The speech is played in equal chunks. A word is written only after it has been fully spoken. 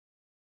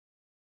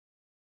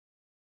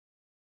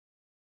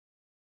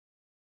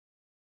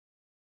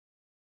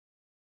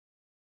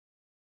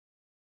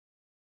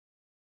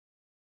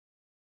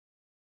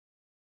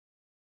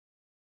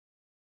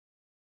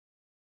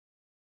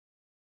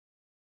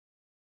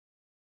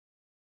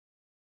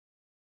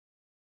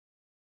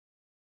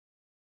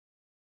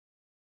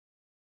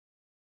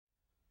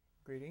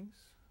Greetings.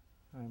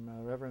 I'm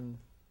Reverend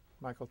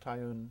Michael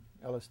Tayun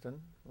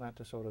Elliston,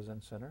 Lantasoda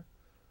Zen Center.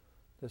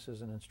 This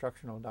is an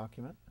instructional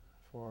document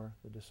for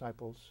the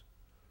disciples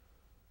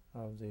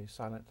of the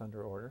Silent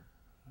Thunder Order,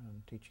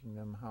 and teaching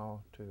them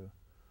how to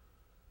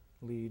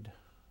lead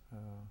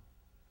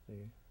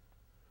the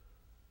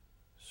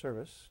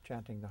service,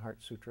 chanting the Heart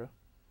Sutra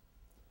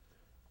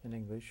in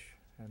English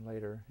and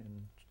later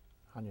in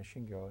Hanya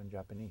Shingyo in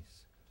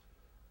Japanese.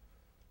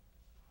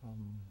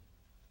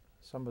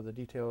 Some of the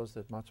details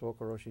that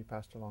Matsuoka Roshi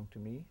passed along to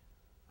me,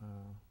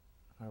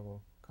 I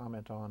will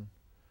comment on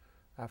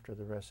after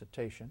the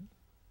recitation.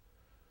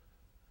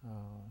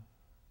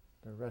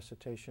 The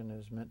recitation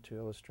is meant to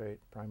illustrate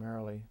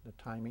primarily the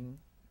timing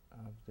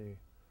of the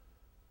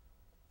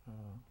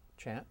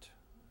chant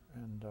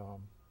and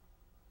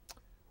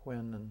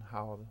when and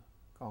how the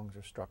gongs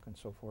are struck and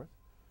so forth.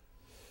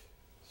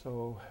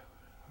 So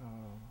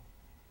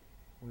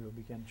we will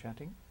begin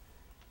chanting.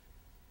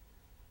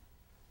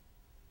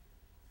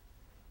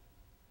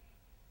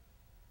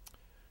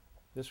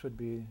 This would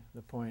be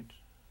the point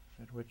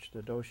at which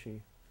the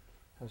doshi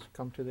has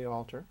come to the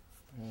altar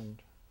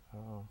and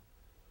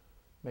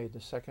made the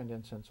second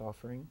incense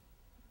offering.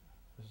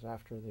 This is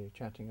after the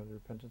chanting of the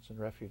repentance and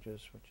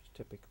refuges, which is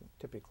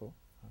typical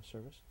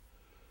service,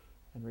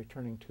 and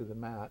returning to the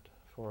mat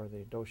for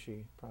the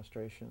doshi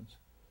prostrations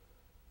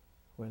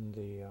when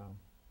the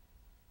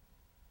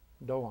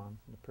Doan,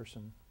 the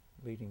person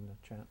leading the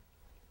chant,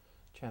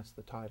 chants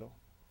the title.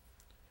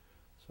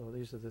 So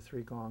these are the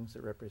three gongs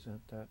that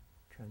represent that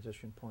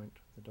transition point,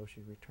 the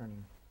doshi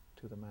returning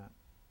to the mat.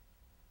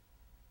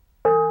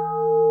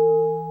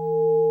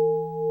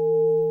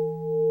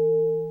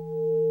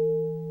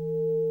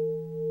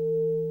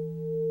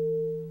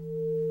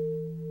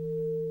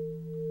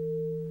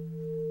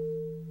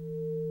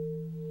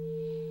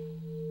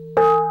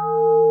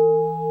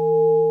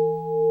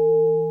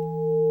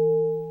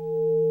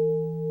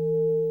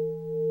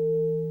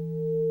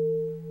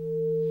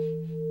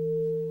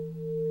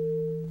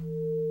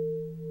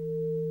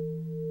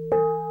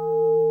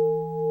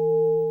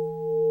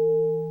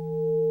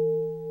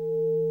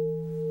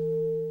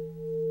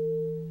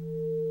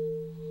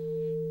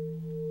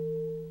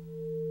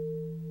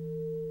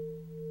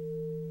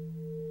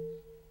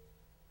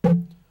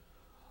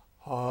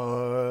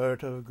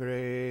 Heart of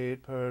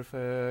great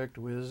perfect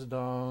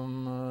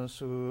wisdom,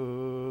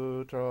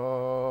 Sutra.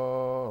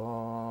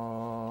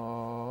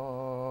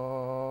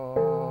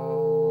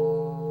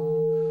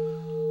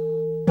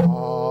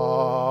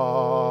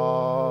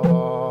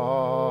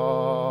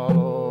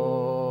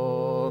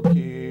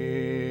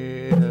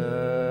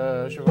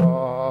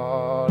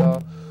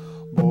 Avalokiteshvara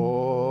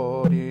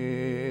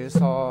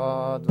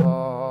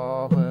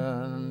Bodhisattva,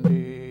 when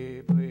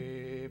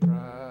deeply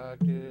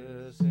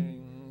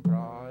practicing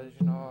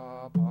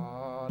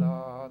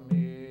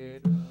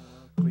Prajnaparamita,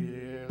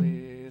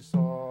 clearly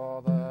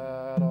saw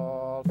that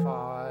all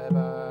five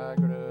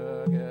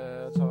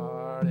aggregates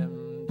are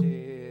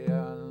empty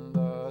and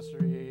thus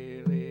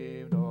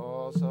relieved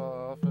all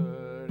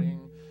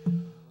suffering.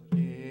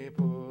 The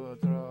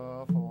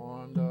Putra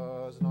form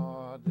does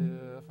not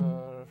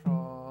differ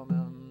from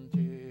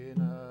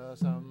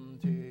emptiness.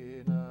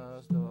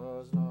 Emptiness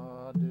does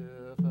not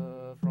differ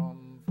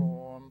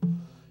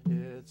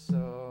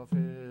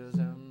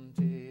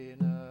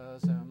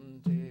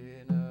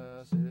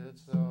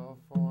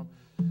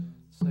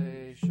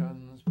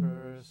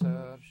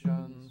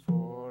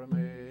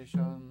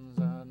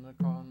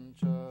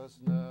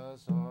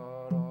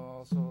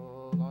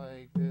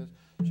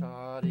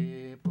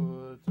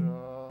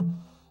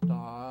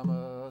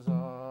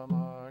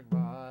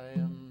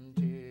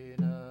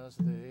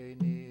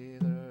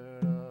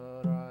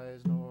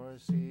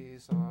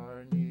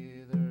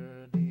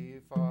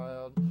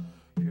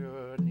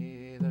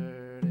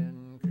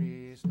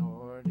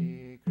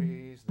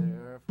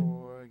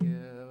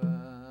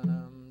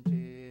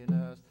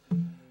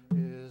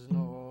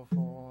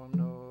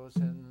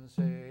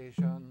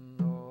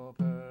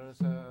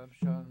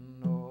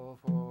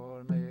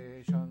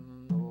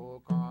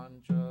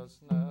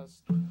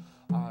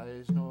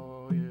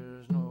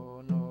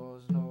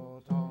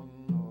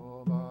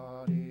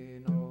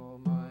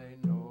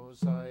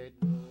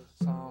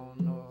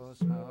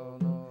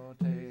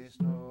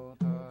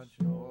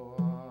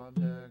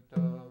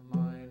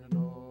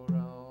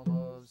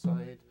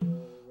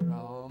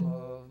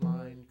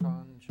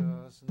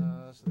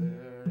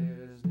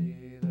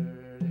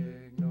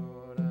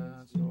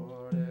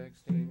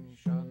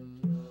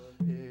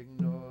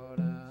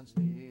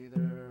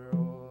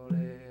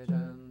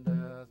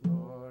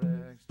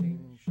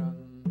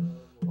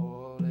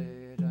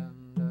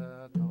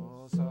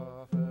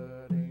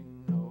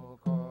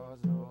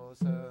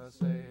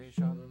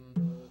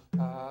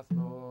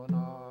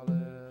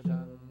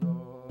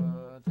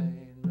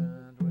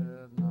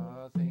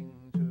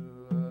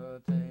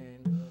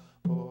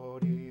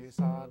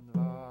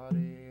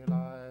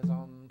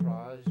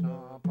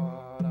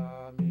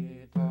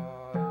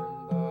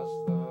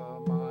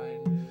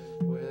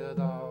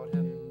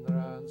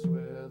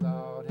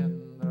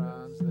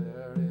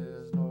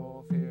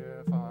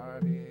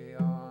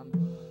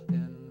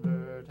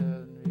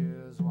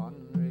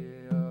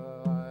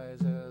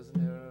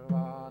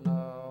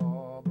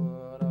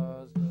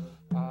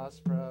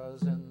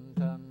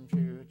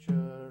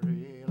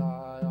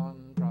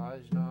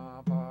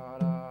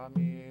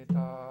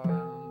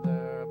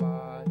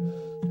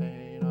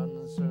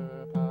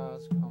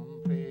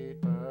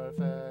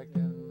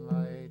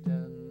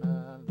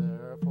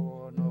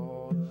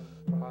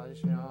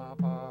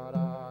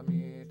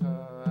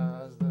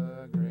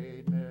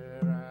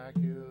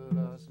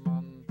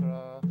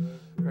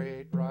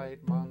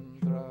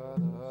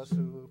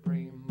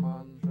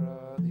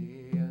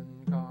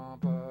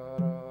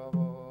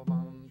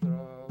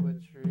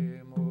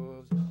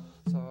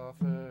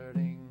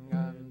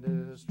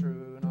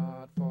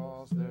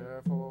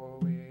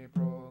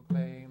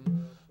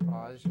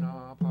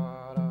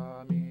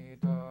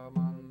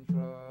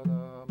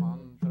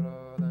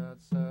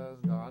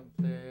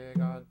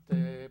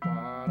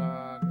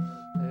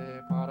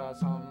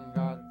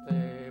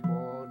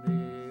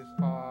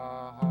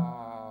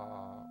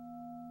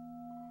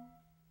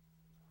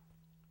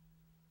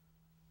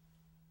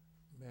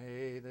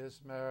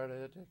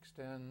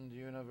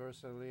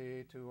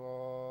universally to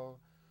all,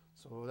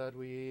 so that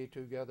we,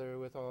 together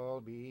with all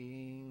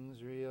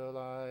beings,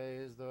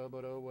 realize the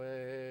Buddha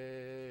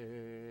way.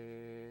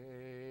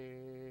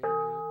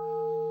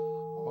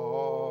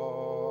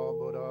 All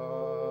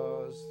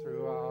Buddhas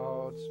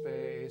throughout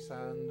space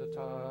and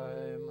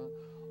time,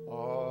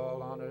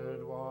 all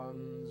honored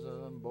ones,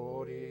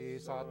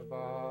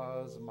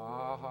 bodhisattvas,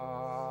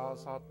 mahasattvas,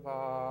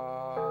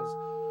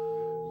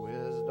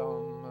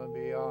 wisdom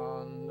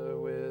beyond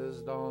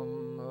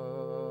wisdom,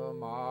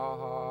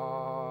 mahaprajna,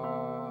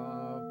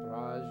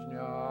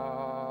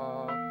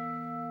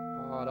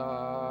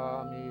 paramita.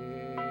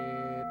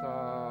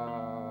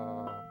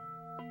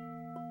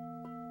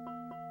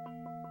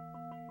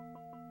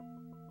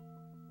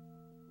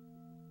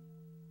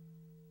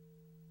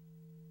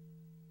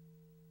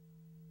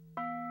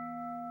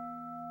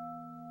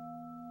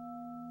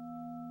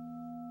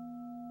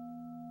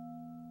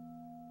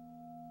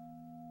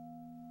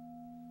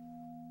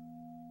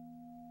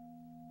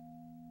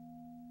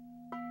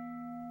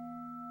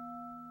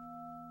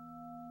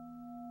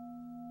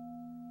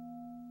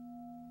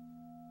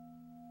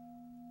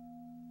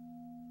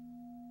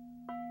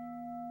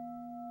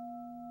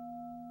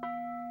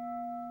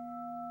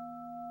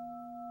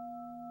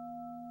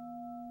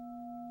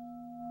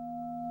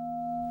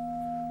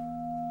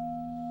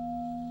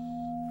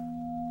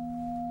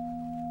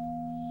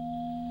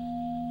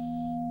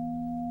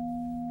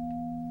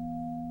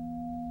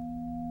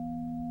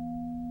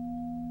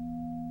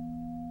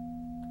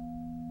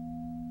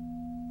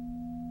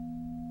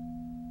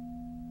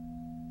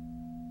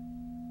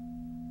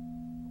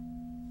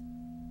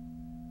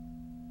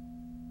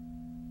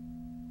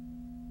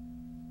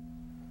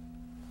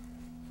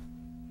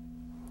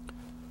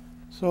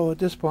 So at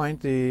this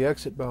point, the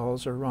exit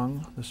bells are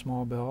rung, the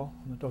small bell,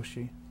 the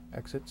doshi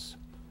exits,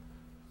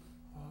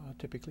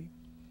 typically.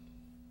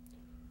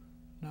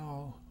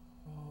 Now,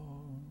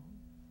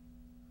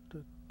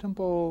 the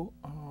tempo,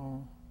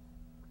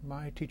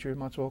 my teacher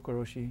Matsuoka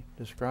Roshi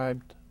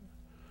described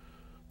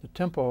the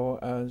tempo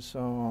as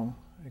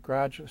it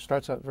gradually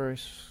starts out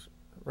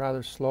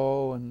rather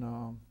slow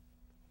and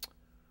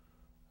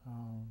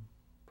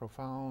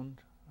profound,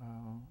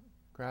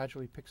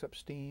 gradually picks up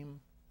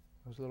steam,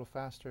 goes a little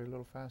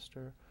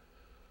faster,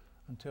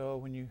 until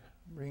when you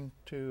bring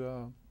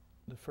to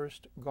the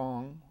first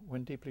gong,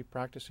 when deeply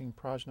practicing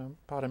prajna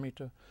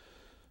paramita,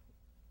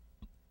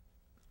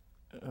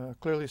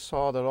 clearly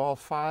saw that all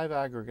 5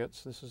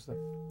 aggregates, this is the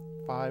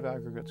 5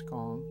 aggregates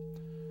gong,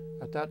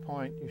 at that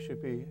point you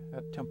should be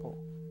at tempo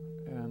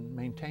and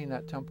maintain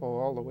that tempo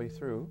all the way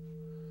through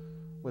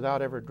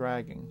without ever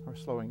dragging or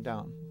slowing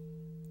down.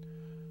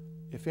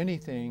 If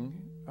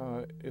anything,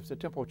 if the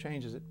tempo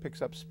changes, it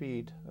picks up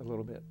speed a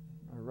little bit,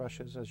 or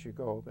rushes as you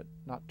go, but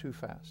not too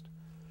fast.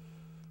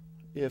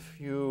 If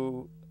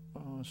you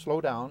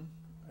slow down,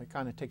 it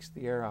kind of takes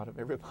the air out of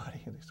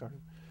everybody and they sort of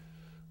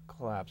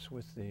collapse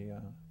with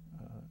the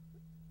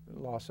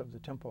loss of the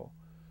tempo.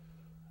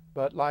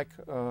 But like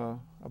a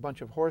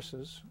bunch of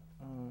horses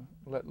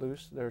let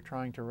loose, they're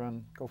trying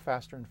to go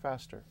faster and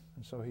faster.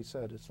 And so he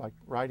said it's like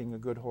riding a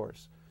good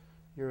horse.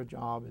 Your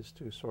job is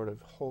to sort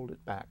of hold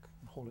it back.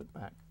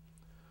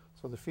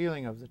 So the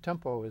feeling of the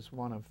tempo is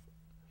one of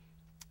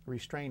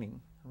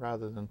restraining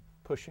rather than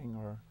pushing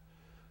or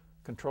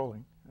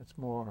controlling. It's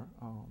more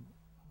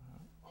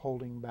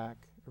holding back.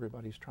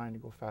 Everybody's trying to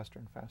go faster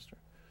and faster.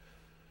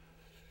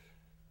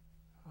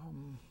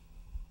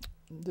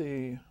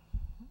 The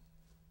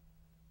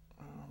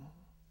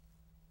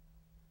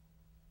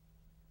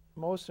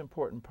most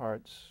important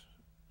parts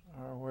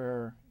are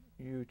where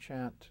you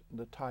chant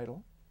the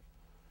title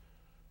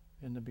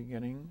in the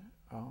beginning.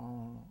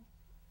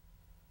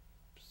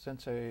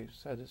 Sensei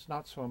said it's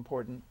not so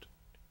important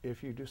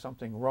if you do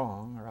something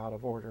wrong or out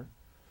of order,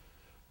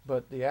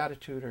 but the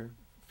attitude or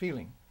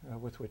feeling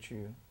with which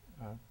you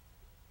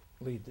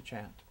lead the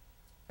chant.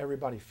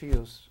 Everybody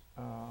feels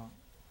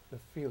the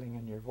feeling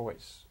in your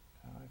voice.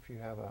 If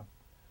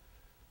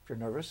you're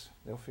nervous,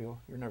 they'll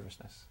feel your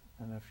nervousness,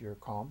 and if you're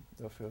calm,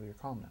 they'll feel your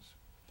calmness.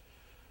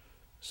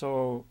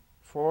 So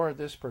for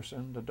this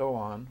person, the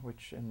Doan,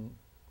 which in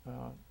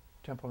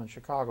temple in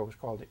Chicago was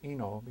called the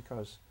Ino,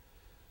 because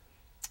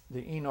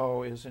the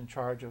Ino is in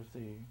charge of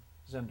the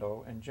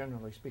Zendo, and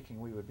generally speaking,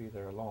 we would be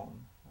there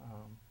alone.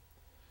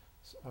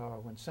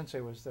 When Sensei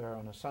was there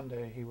on a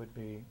Sunday, he would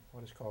be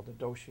what is called the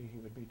Doshi. He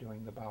would be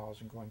doing the bows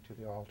and going to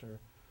the altar,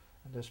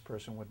 and this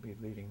person would be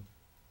leading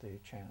the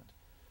chant.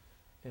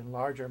 In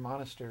larger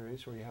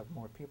monasteries where you have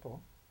more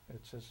people,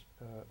 it's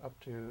up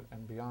to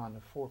and beyond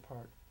a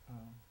 4-part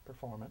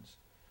performance,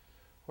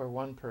 where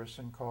one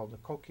person called the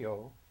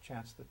Kokyo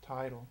chants the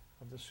title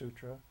of the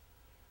sutra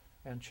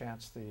and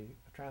chants the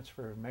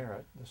transfer of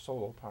merit, the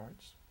solo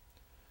parts.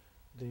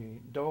 The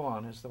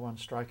Doan is the one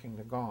striking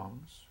the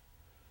gongs.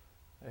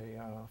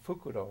 A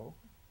Fukudo,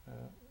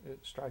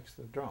 it strikes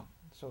the drum.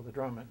 So the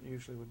drum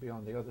usually would be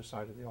on the other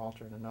side of the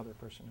altar and another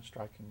person is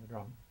striking the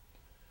drum.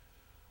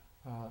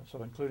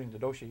 So including the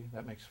Doshi,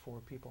 that makes 4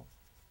 people.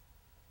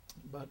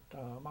 But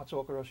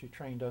Matsuoka Roshi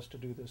trained us to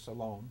do this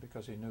alone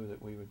because he knew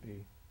that we would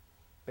be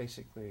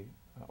basically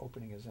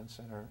opening a Zen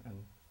center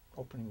and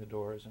opening the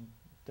doors and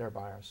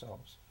thereby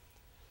ourselves.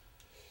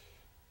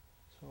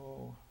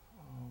 So,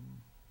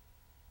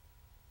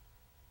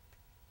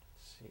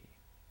 let's see.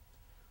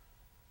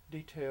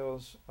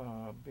 Details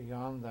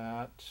beyond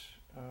that.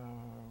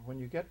 When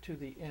you get to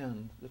the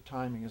end, the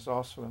timing is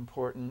also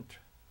important,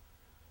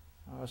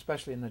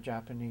 especially in the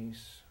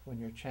Japanese, when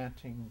you're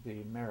chanting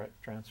the merit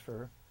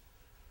transfer.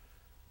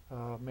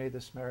 May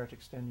this merit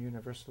extend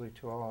universally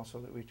to all, so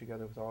that we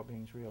together with all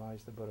beings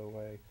realize the Buddha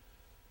way.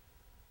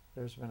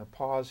 There's been a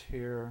pause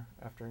here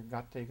after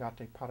gate,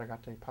 gate,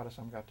 paragate,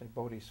 parasamgate,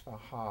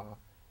 bodhisvaha.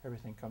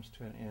 Everything comes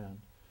to an end.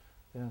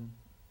 Then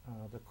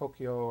the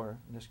kokyo, or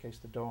in this case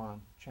the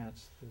Doan,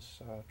 chants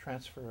this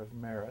transfer of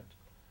merit.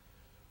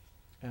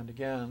 And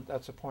again,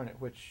 that's a point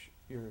at which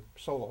you're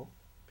solo.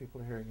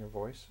 People are hearing your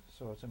voice,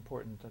 so it's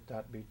important that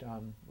that be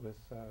done with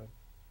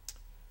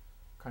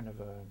kind of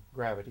a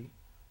gravity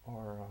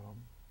or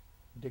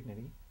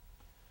dignity.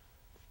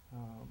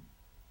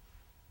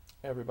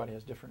 Everybody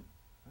has different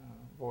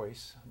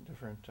voice and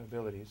different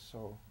abilities,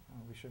 so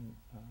we shouldn't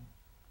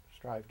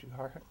strive too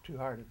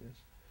hard at this.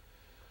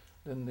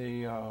 Then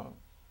the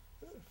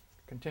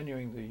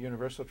continuing the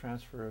universal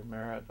transfer of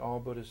merit, all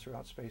Buddhas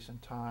throughout space and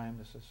time.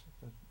 This is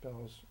the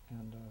bells,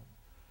 and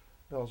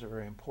bells are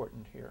very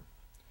important here.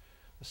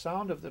 The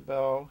sound of the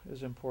bell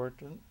is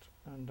important,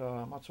 and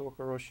Matsuoka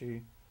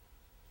Roshi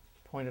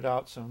pointed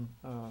out some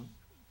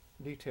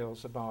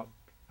details about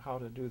how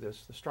to do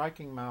this. The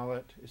striking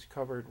mallet is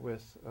covered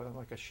with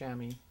like a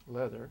chamois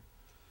leather,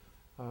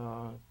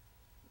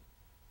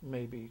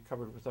 maybe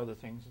covered with other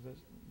things.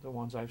 The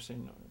ones I've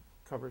seen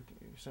are covered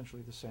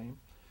essentially the same.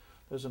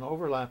 There's an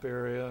overlap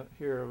area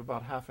here of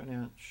about 1/2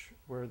 inch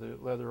where the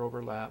leather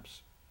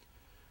overlaps,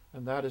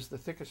 and that is the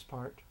thickest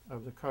part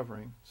of the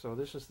covering. So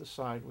this is the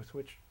side with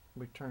which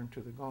we turn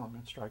to the gong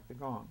and strike the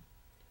gong.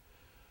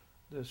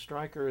 The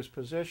striker is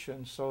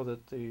positioned so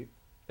that the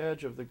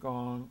edge of the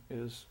gong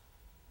is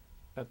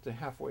at the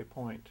halfway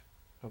point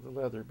of the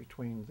leather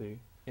between the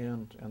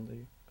end and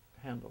the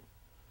handle.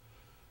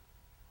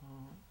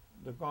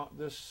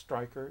 This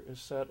striker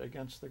is set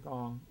against the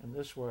gong in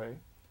this way,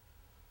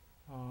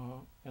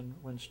 and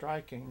when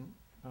striking,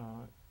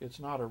 it's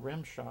not a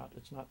rim shot,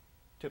 it's not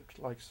tipped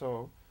like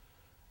so,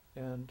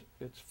 and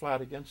it's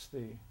flat against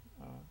the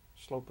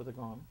slope of the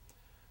gong.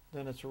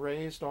 Then it's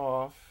raised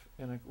off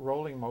in a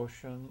rolling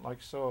motion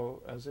like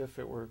so, as if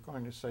it were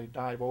going to say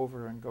dive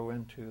over and go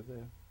into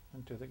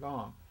the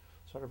gong.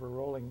 Sort of a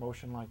rolling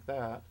motion like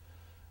that,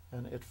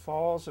 and it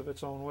falls of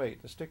its own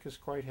weight. The stick is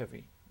quite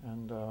heavy,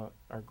 and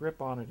our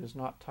grip on it is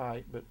not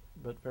tight but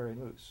very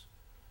loose.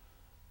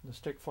 The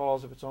stick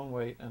falls of its own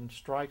weight and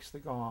strikes the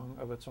gong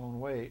of its own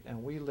weight,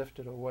 and we lift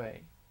it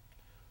away.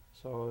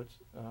 So it's,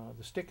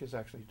 the stick is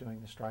actually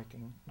doing the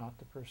striking, not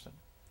the person.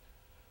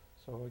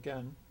 So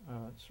again,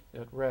 it's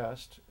at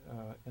rest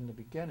in the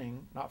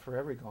beginning, not for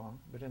every gong,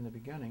 but in the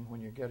beginning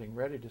when you're getting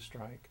ready to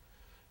strike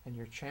and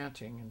you're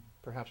chanting and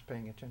perhaps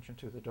paying attention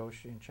to the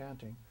doshi and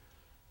chanting,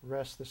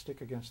 rest the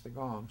stick against the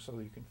gong so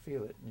you can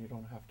feel it and you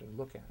don't have to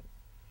look at it.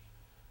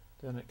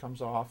 Then it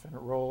comes off and it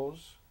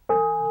rolls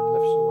and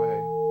lifts away.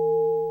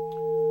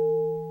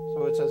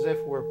 So it's as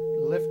if we're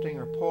lifting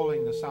or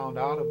pulling the sound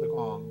out of the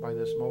gong by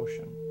this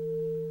motion.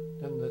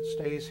 Then it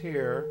stays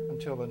here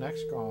until the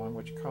next gong,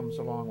 which comes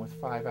along with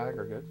 5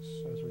 aggregates,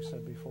 as we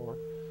said before.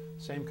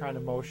 Same kind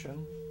of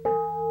motion.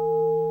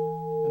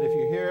 And if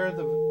you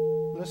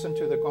listen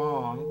to the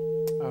gong,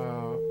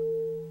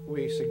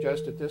 we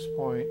suggest at this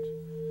point,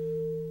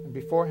 and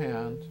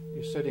beforehand,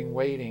 you're sitting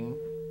waiting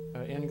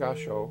in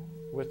gasho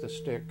with the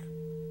stick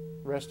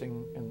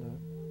resting in the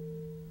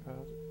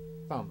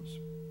thumbs.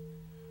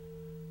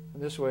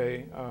 And this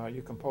way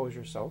you compose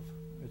yourself.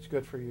 It's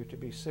good for you to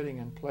be sitting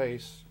in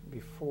place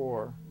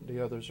before the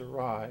others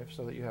arrive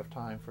so that you have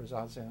time for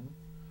zazen,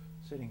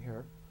 sitting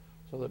here,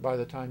 so that by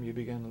the time you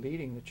begin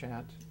leading the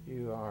chant,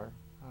 you are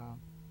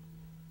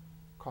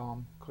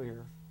calm,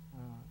 clear,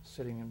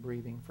 sitting and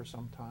breathing for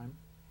some time,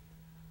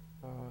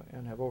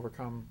 and have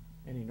overcome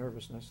any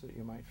nervousness that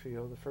you might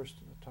feel the first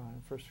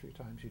few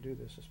times you do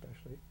this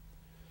especially.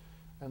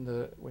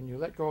 And when you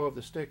let go of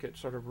the stick, it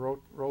sort of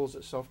rolls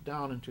itself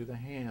down into the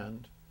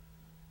hand.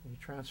 You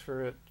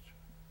transfer it,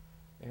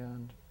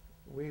 and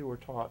we were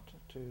taught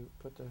to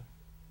put the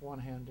one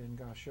hand in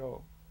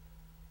gasho,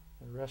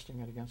 and resting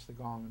it against the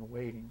gong and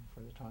waiting for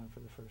the time for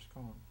the first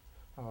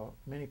gong.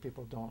 Many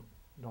people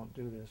don't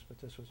do this, but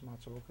this was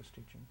Matsuoka's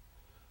teaching.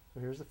 So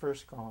here's the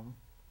first gong.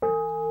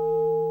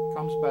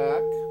 Comes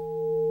back,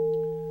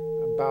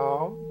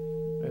 bow,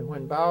 and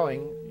when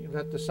bowing, you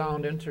let the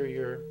sound enter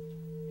your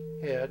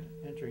head,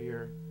 enter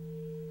your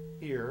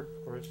ear,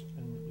 of course,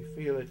 and you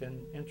feel it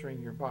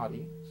entering your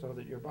body, so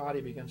that your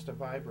body begins to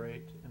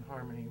vibrate in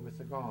harmony with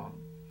the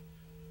gong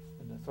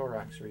in the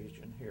thorax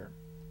region here.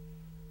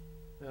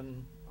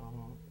 Then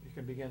you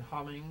can begin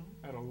humming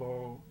at a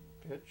low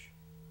pitch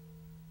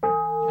in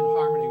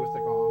harmony with the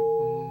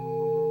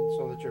gong,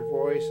 so that your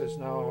voice is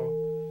now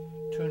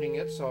tuning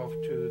itself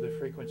to the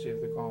frequency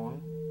of the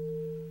gong.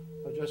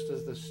 So just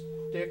as the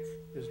stick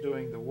is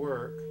doing the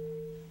work,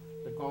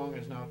 the gong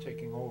is now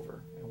taking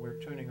over, and we're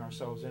tuning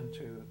ourselves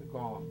into the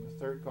gong, the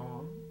third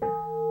gong.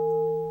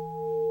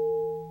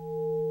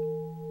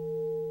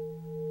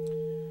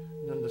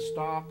 And then the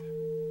stop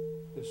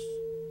is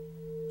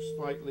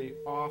slightly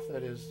off,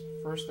 that is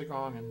first the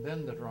gong and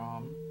then the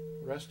drum,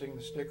 resting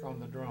the stick on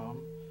the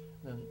drum,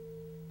 then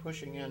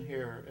pushing in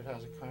here, it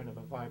has a kind of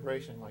a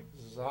vibration like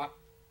zak,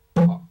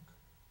 tok.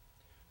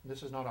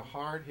 This is not a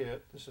hard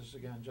hit, this is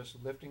again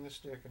just lifting the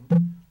stick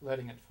and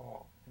letting it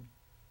fall and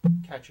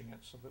catching it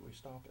so that we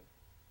stop it.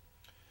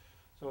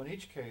 So in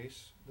each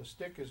case, the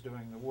stick is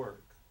doing the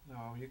work.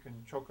 Now you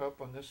can choke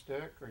up on this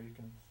stick or you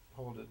can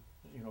hold it,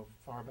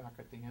 far back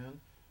at the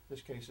end. In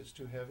this case it's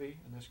too heavy,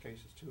 in this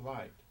case it's too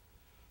light.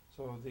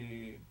 So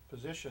the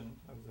position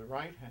of the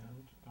right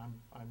hand,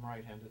 I'm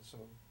right-handed,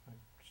 so I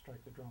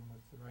strike the drum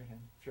with the right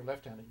hand. If you're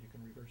left-handed, you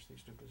can reverse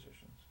these two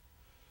positions.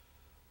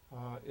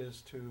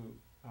 Is to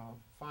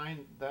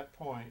find that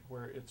point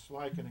where it's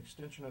like an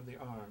extension of the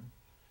arm,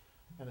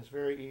 and it's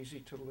very easy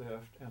to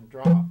lift and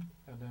drop,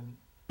 and then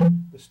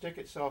the stick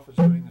itself is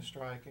doing the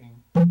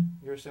striking.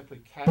 You're simply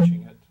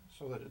catching it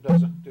so that it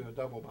doesn't do a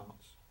double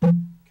bounce,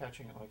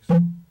 catching it like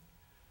so.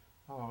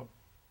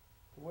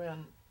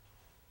 When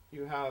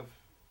you have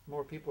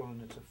more people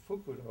and it's a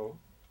fukudo,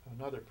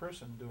 another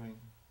person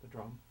doing the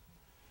drum,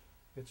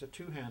 it's a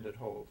two-handed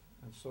hold,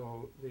 and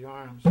so the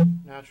arms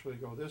naturally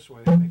go this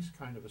way. It makes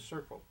kind of a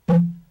circle,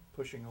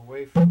 pushing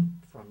away from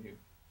you.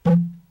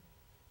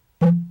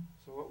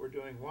 So what we're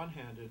doing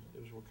one-handed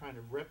is we're kind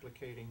of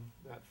replicating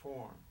that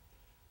form.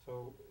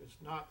 So it's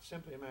not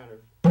simply a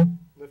matter of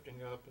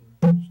lifting up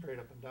and straight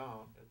up and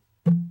down. It's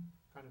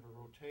kind of a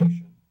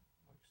rotation,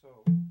 like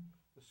so.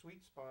 The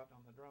sweet spot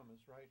on the drum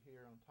is right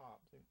here on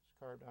top. It's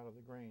carved out of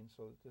the grain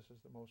so that this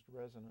is the most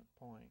resonant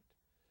point.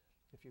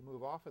 If you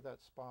move off of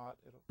that spot,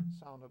 it'll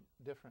sound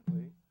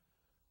differently.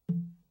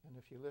 And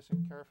if you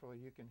listen carefully,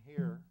 you can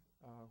hear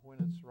when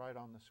it's right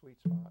on the sweet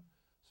spot.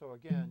 So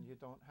again, you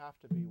don't have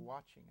to be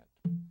watching it.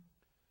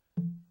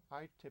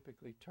 I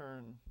typically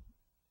turn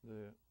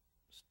the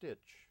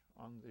stitch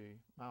on the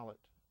mallet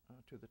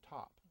to the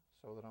top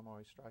so that I'm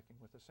always striking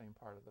with the same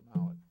part of the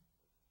mallet.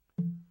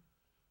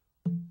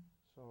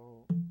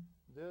 So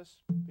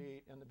this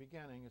beat in the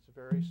beginning, it's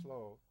very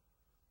slow.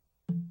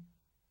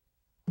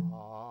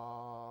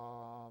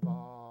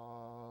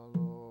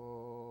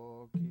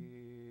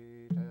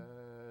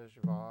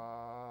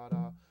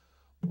 Avalokiteshvara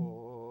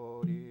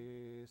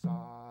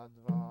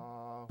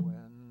Bodhisattva,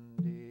 when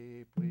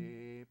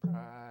deeply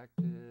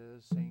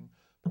practicing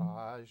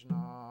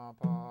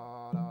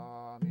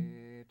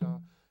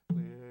Prajnaparamita,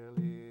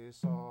 clearly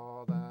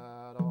saw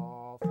that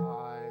all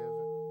five.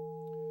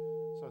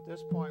 So at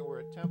this point we're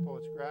at tempo,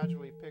 it's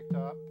gradually picked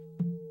up,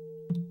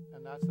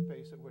 and that's the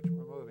pace at which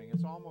we're moving.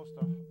 It's almost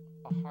a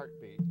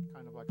heartbeat,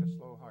 kind of like a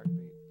slow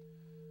heartbeat.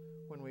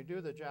 When we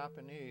do the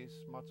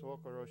Japanese,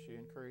 Matsuoka Roshi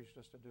encouraged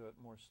us to do it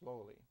more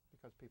slowly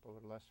because people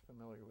are less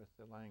familiar with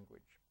the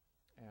language.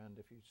 And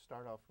if you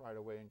start off right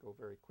away and go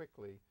very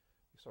quickly,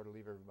 you sort of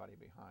leave everybody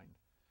behind.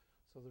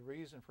 So the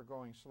reason for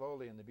going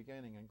slowly in the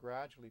beginning and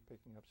gradually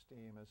picking up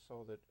steam is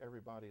so that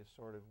everybody is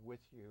sort of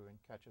with you and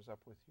catches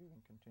up with you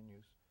and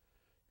continues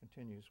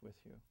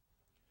with you.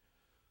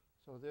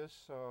 So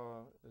this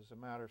is a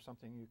matter of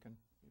something you can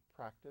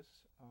practice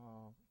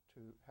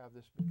to have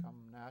this become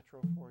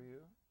natural for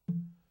you.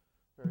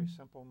 Very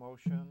simple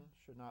motion,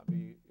 should not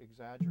be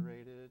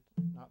exaggerated,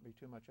 not be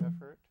too much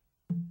effort.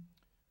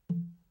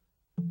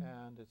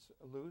 And it's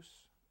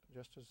loose,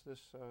 just as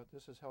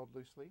this is held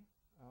loosely,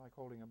 like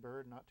holding a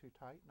bird, not too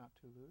tight, not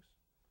too loose.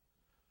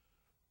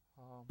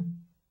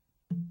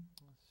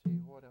 Let's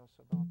see, what else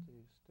about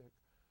the stick?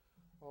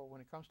 Oh, when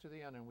it comes to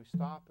the end and we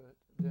stop it,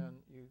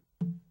 then you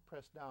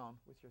press down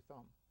with your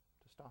thumb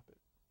to stop it.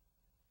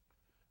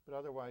 But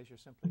otherwise, you're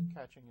simply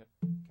catching it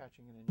in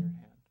your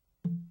hand.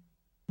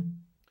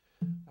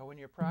 Now, when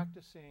you're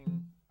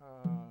practicing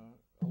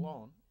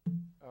alone,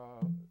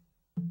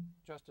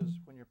 just as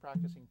when you're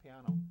practicing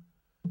piano,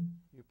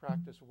 you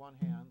practice one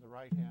hand, the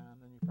right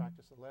hand, then you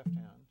practice the left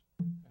hand,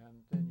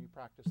 and then you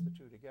practice the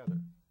two together.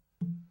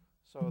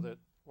 So that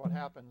what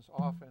happens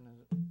often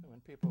is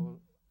when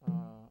people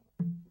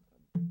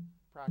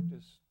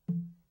practice,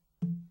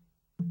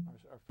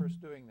 are first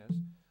doing this,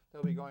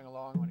 they'll be going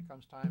along when it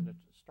comes time to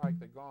strike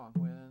the gong.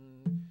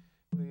 When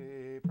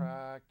we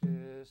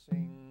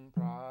practicing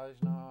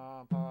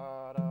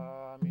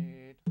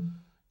Prajnaparamita,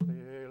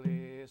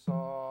 clearly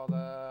saw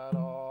that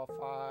all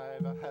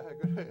five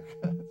aggregates.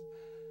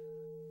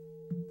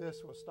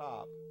 This will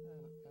stop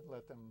and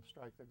let them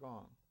strike the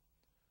gong.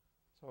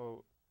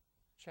 So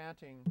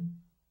chanting,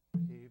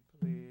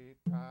 deeply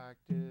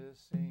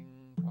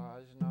practicing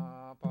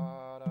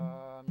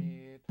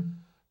Prajnaparamita,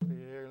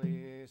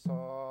 clearly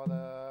saw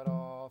that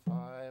all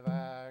five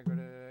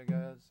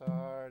aggregates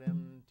are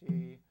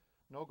empty.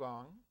 No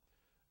gong.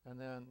 And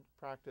then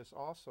practice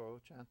also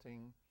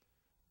chanting,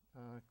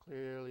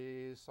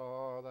 clearly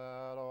saw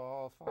that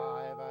all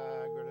five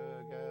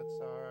aggregates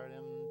are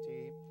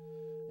empty.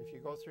 If you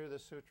go through the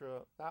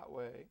sutra that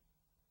way,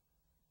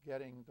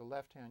 getting the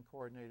left hand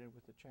coordinated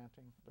with the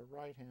chanting, the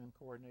right hand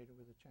coordinated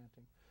with the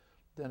chanting,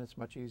 then it's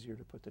much easier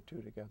to put the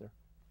two together.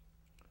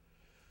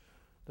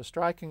 The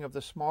striking of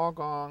the small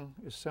gong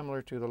is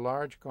similar to the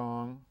large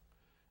gong.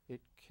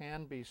 It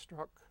can be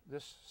struck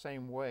this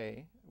same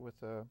way with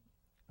the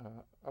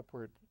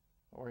upward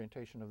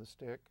orientation of the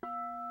stick,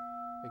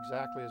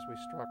 exactly as we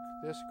struck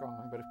this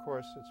gong, but of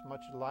course it's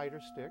much lighter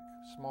stick,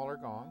 smaller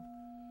gong.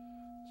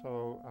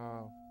 So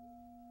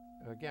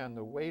again,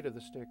 the weight of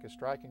the stick is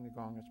striking the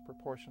gong is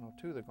proportional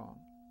to the gong.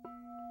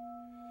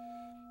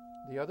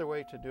 The other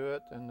way to do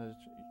it, and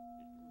it's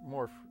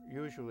more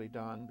usually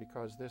done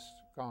because this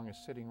gong is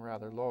sitting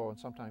rather low and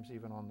sometimes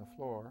even on the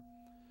floor,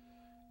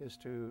 is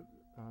to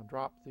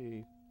drop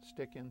the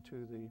stick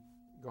into the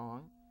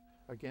gong,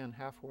 again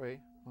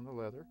halfway on the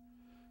leather.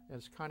 And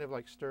it's kind of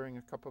like stirring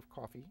a cup of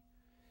coffee.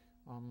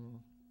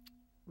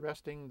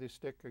 Resting the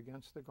stick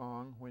against the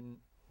gong when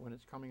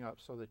it's coming up,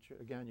 so that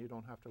again you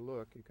don't have to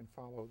look, you can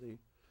follow the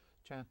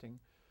chanting.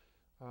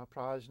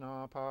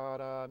 Prajna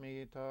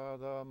Paramita,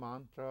 the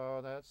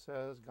mantra that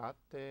says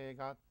Gatte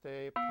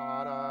Gatte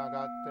Para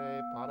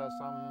Gatte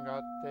Parasam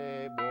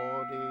Gatte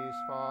Bodhi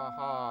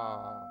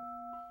Svaha.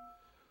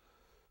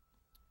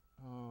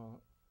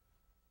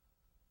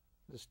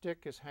 The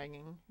stick is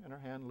hanging in our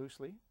hand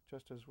loosely,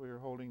 just as we are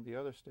holding the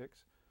other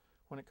sticks.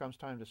 When it comes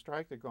time to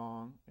strike the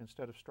gong,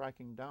 instead of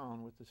striking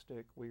down with the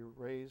stick, we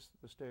raise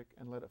the stick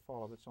and let it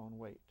fall of its own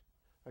weight.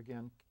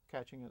 Again,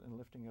 catching it and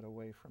lifting it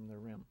away from the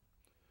rim,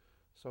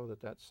 so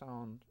that that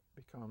sound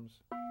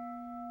becomes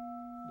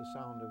the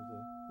sound of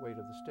the weight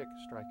of the stick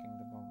striking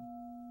the gong.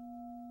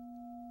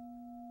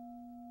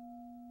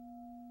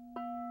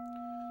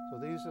 So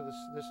this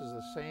is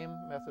the same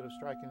method of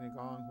striking the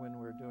gong when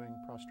we're doing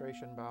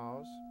prostration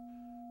bows.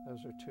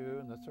 Those are two,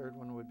 and the third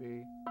one would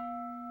be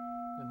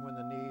then when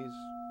the knees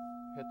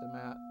hit the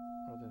mat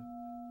or the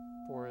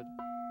forehead,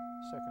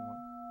 second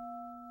one.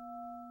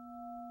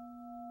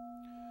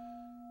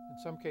 In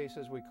some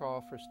cases we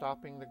call for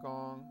stopping the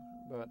gong,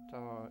 but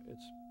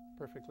it's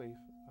perfectly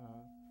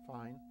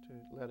fine to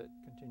let it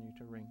continue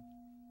to ring.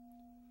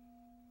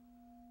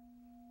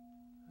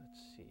 Let's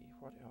see,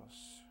 what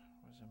else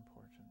was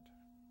important?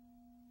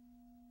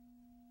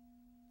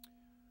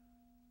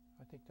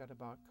 I think that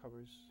about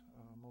covers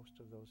most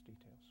of those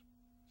details.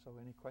 So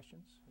any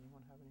questions?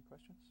 Anyone have any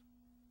questions?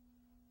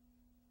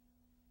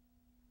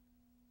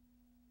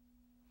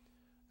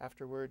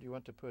 Afterward, you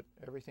want to put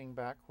everything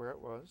back where it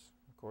was,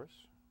 of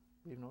course.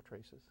 Leave no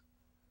traces.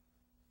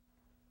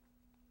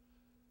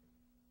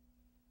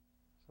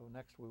 So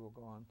next we will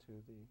go on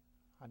to the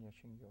Hanya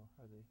Shingyo,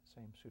 or the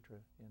same sutra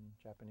in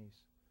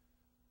Japanese.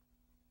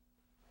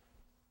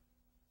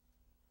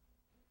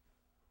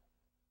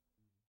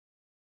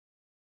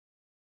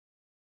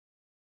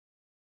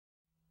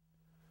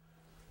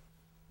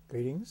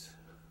 Greetings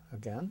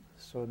again.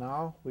 So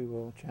now we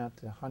will chant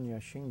the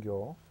Hanya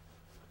Shingyo.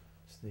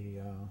 It's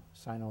the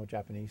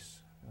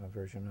Sino-Japanese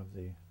version of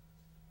the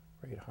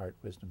Great Heart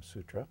Wisdom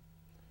Sutra.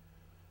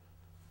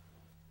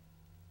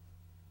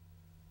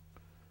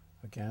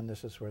 Again,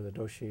 this is where the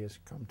doshi has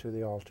come to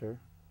the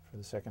altar for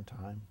the second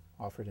time,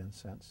 offered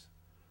incense,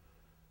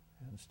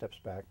 and steps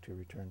back to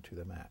return to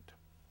the mat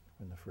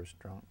when the first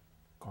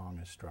gong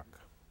is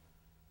struck.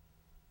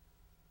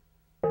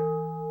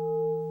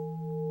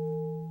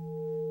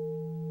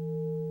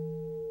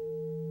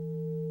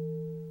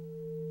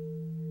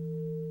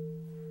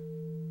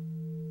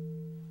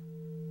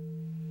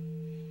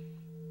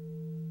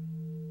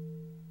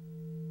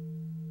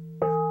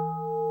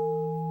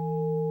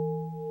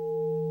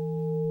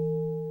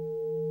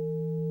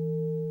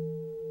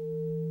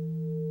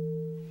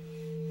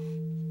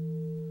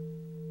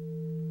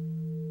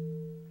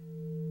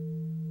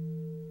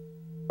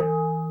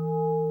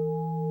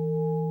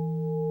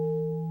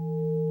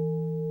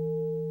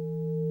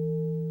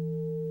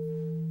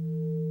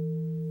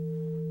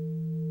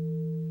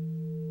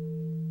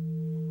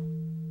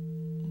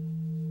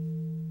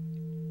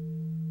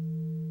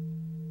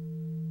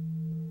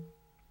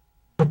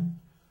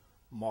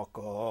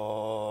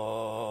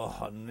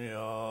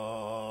 Hanya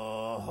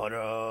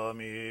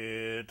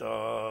Haramita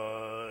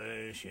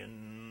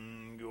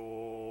Shingyo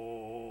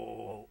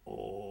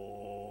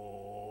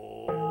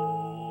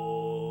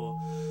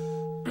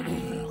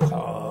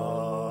Kanji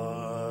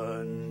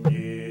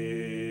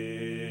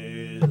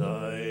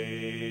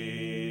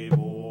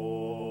Zaibo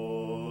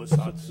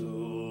Satsu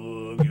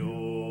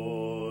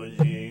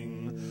Gyojin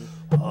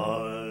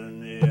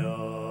Hanya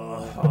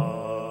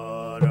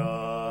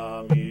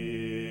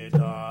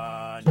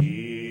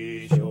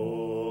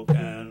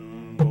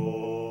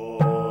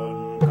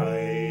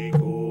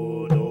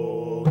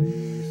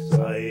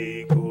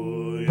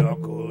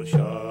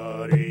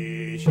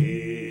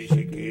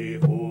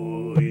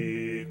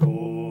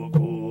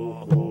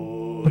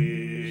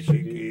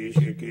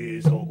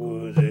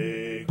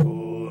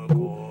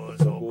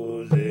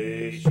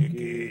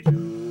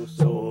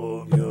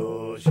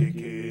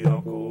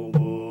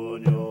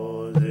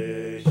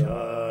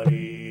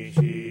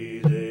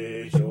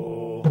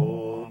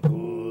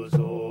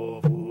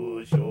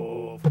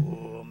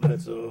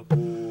Let's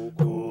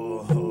go.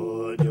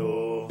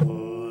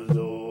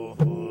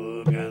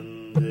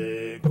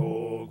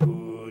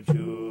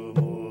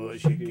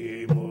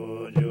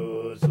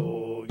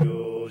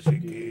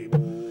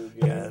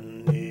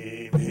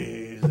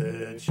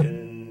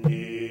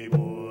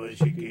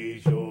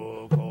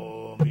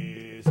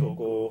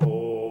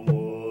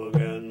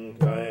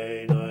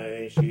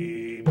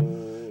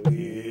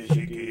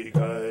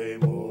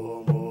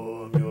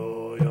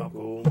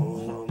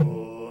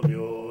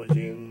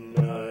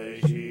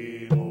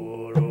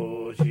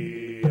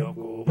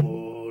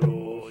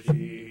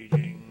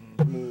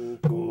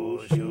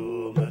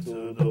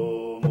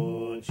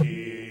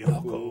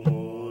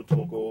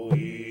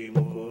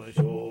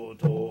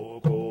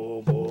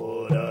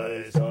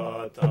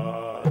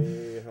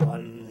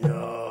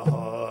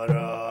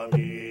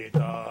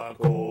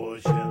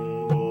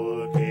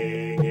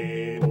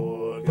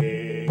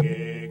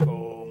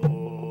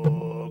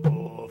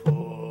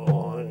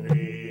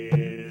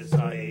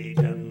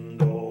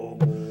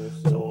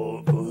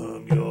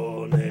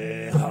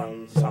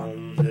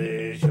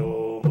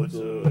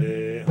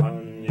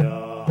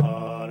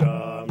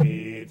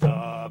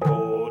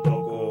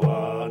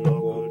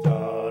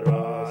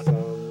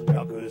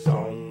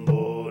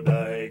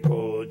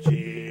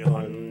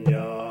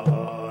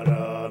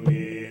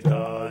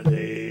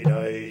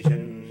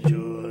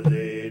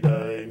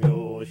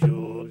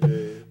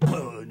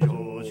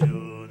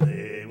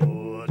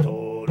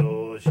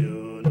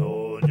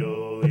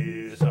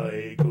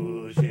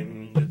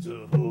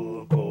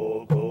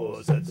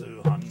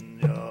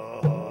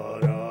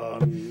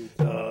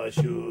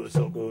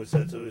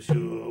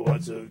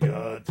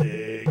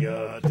 te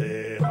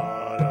gyate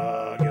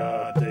hara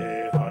gyate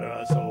hara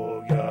so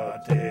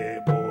gyate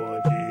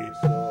boji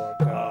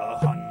ka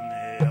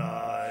hanne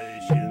ai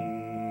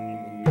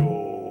shingyo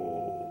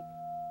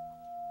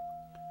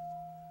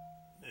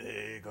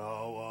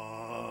egawa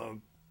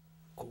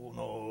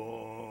kuno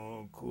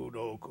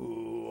kuroku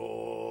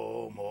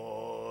o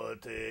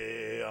mote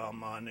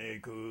amane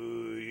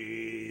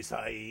kui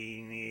sai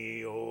ni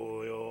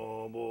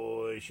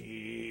oyoboshi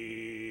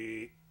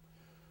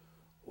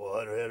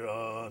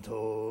warera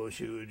to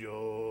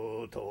shujo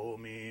to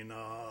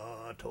mina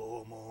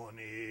tomo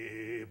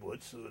ni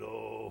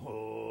butsuro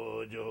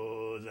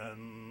hojo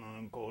zen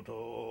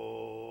koto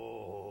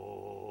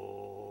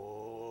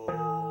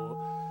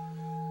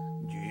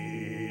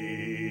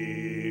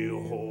ji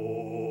ho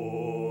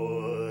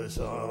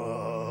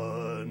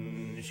san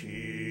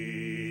shi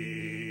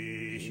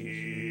shi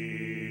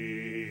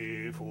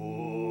fu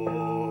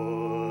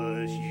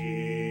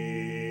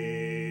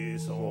shi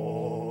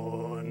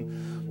son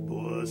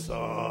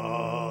busa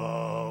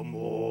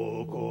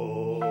moko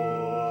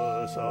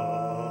sa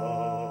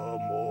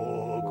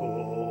moko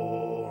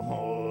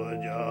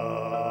hoja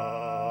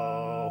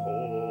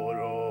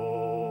horomi.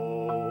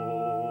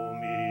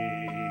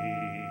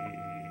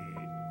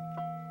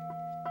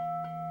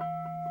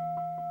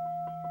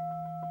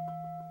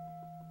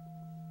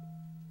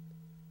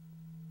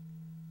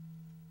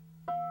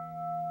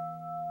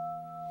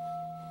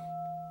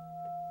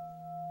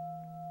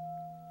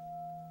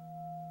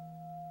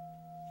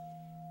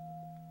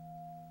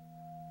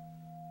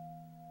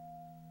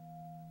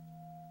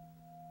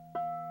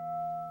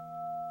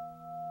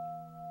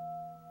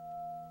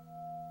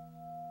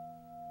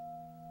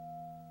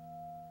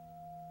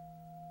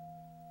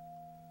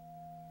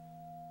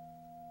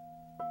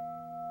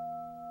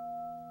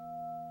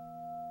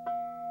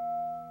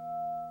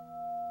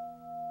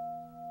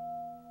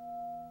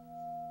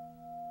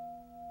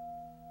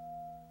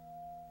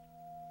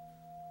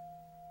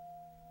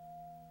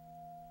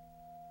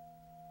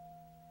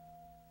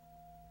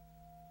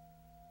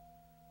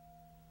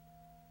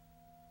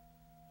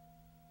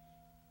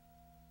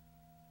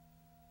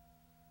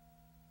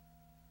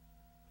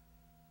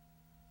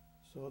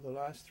 So the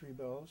last three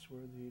bells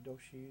were the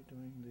doshi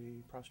doing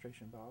the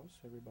prostration bows,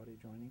 everybody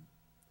joining.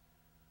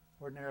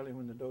 Ordinarily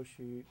when the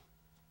doshi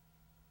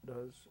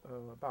does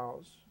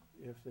bows,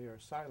 if they are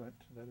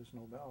silent, that is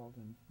no bell,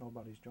 then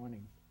nobody's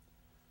joining.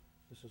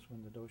 This is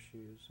when the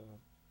doshi is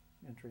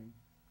entering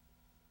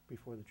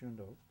before the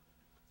jundo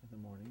in the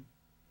morning.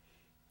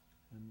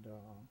 And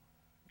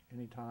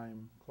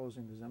anytime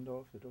closing the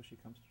zendo, if the doshi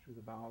comes through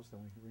the bows,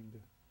 then we ring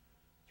the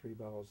three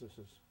bells. This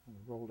is when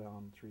we roll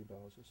down three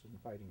bells. This is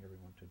inviting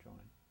everyone to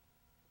join.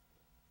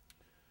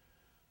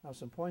 Now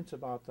some points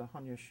about the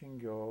Hanya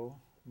Shingyo.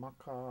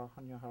 Maka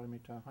Hanya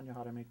Haramita. Hanya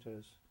Haramita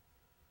is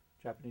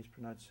Japanese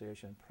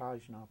pronunciation.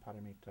 Prajna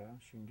Paramita.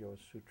 Shingyo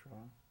is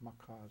Sutra.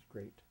 Maka is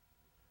great.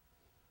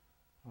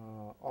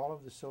 All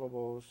of the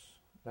syllables,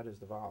 that is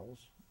the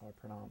vowels, are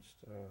pronounced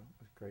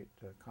with great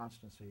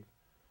constancy.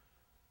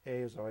 A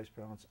is always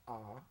pronounced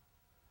A.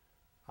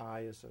 I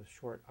is a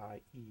short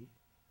I-E.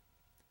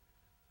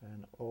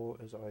 And O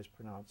is always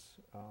pronounced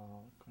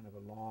kind of a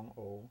long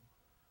O.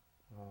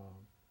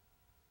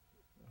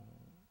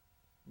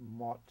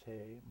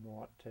 Motte,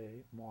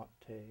 motte,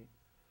 motte,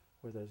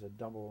 where there's a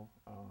double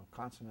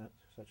consonant,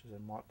 such as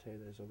in motte,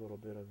 there's a little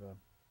bit of a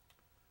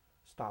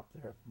stop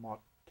there, motte,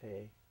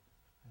 an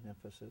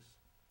emphasis.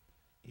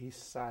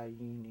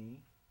 Isayini,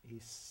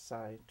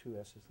 isai, two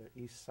S's there,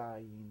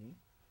 isayini,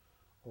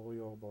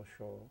 oyo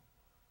bosho.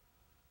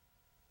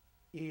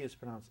 E is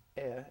pronounced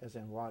E, as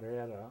in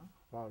warera,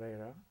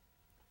 warera,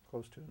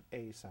 close to an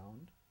A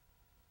sound.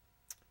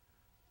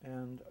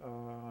 And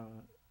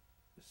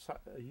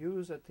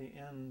U's at the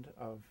end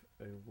of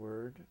a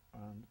word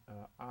and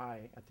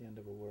I at the end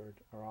of a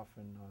word are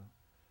often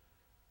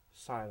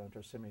silent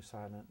or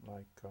semi-silent,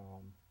 like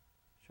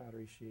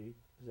sharishi,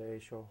 ze,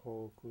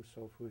 shoho,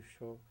 kuso,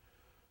 fusho,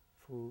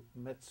 fu,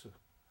 metsu.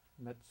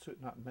 Metsu,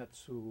 not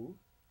metsu.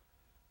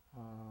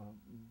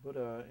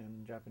 Buddha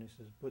in Japanese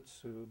is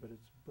butsu, but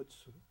it's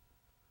butsu,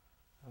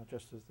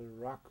 just as the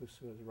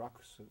rakusu is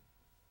rakusu.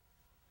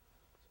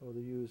 So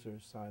the U's are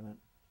silent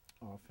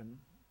often.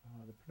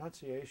 The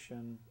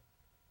pronunciation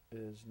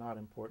is not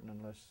important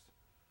unless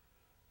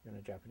you're in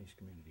a Japanese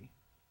community.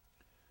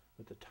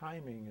 But the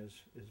timing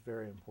is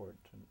very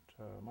important.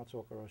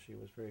 Matsuoka Roshi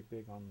was very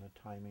big on the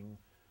timing,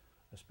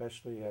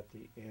 especially at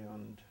the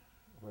end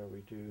where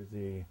we do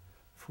the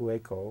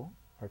fueko,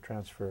 or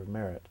transfer of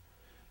merit.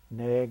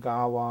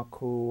 Negawa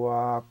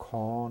kuwa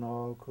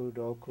kono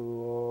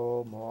kudoku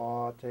o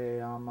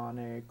mote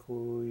amane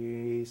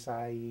kui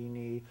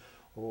saini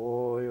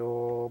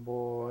oyoboshi.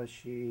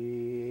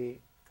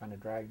 Kind of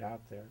dragged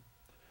out there.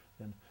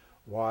 Then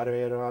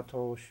warera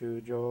to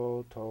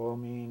shujo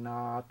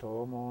tomina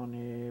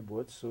tomoni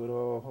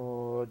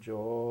butsuro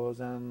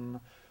jozen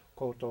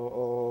koto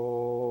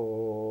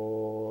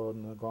o.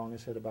 And the gong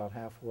is hit about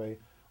halfway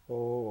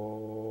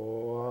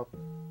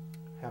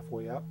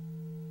up.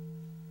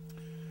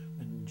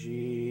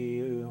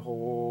 Ji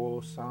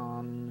ho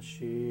san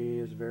shi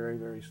is very,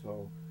 very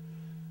slow.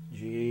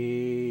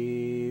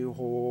 Ji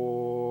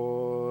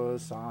ho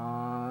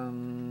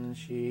san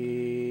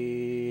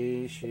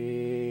shi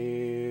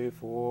shi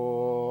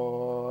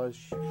fo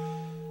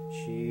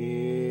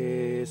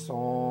shi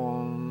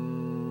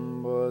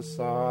son bu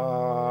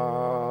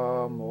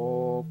sa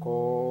mo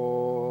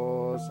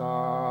ko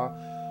sa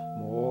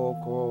mo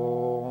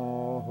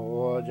ko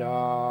ho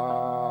ja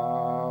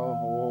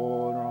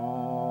ho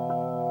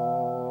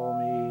ro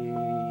mi.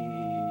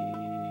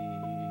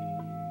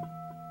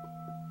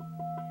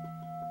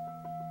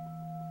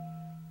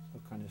 So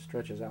it kind of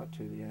stretches out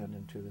to the end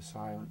into the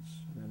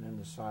silence, and then in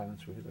the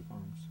silence we hear the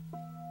gongs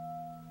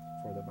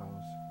for the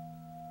bows.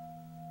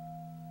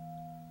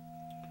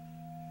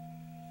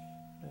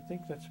 I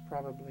think that's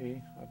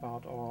probably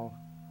about all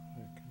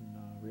I can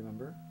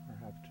remember or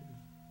have to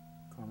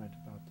comment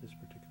about this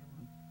particular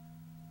one.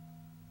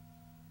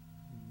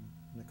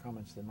 The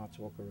comments that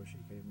Matsuoka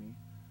Roshi gave me.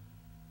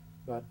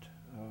 But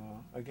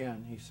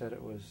again, he said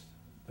it was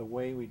the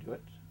way we do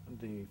it,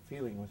 the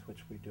feeling with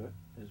which we do it,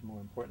 is more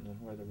important than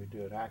whether we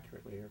do it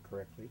accurately or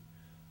correctly.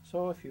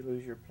 So if you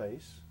lose your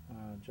place,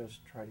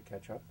 just try to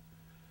catch up.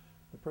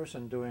 The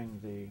person doing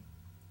the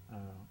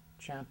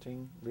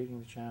chanting, leading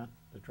the chant,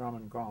 the drum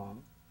and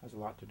gong, has a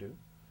lot to do.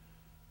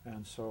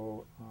 And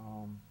so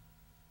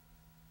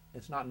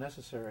it's not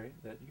necessary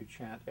that you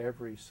chant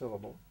every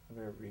syllable of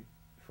every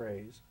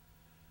phrase,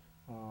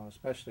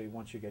 especially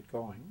once you get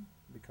going,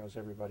 because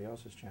everybody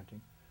else is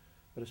chanting,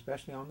 but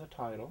especially on the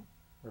title,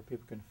 where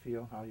people can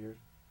feel how you're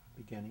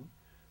beginning,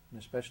 and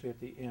especially at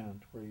the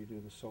end, where you do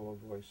the solo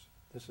voice.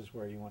 This is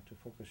where you want to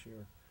focus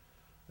your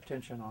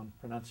attention on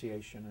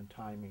pronunciation and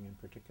timing in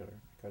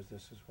particular, because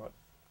this is what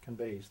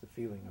conveys the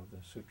feeling of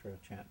the sutra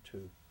chant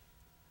to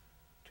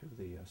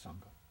the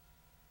Sangha.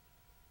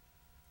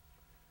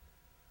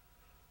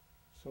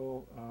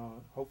 So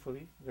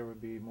hopefully there will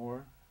be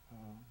more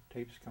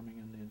tapes coming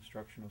in the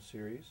instructional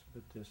series,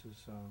 but this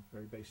is a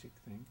very basic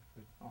thing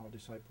that all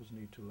disciples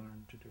need to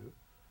learn to do.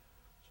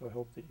 So I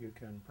hope that you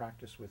can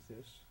practice with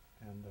this,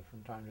 and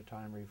from time to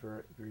time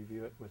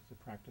review it with the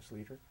practice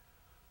leader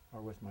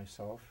or with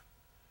myself,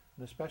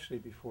 and especially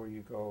before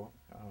you go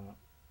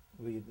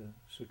lead the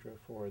sutra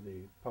for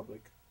the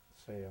public,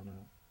 say on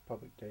a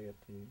public day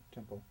at the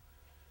temple.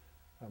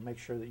 Make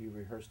sure that you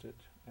rehearsed it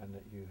and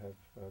that you have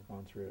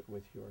gone through it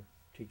with your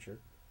teacher,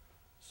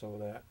 so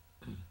that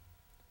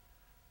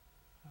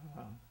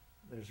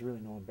there's really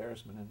no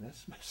embarrassment in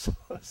this,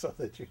 so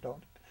that you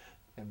don't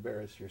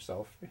embarrass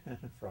yourself in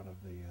front of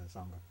the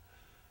Sangha.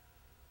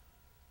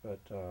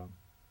 But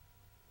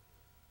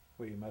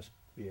we must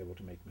be able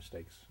to make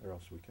mistakes, or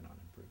else we cannot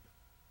improve.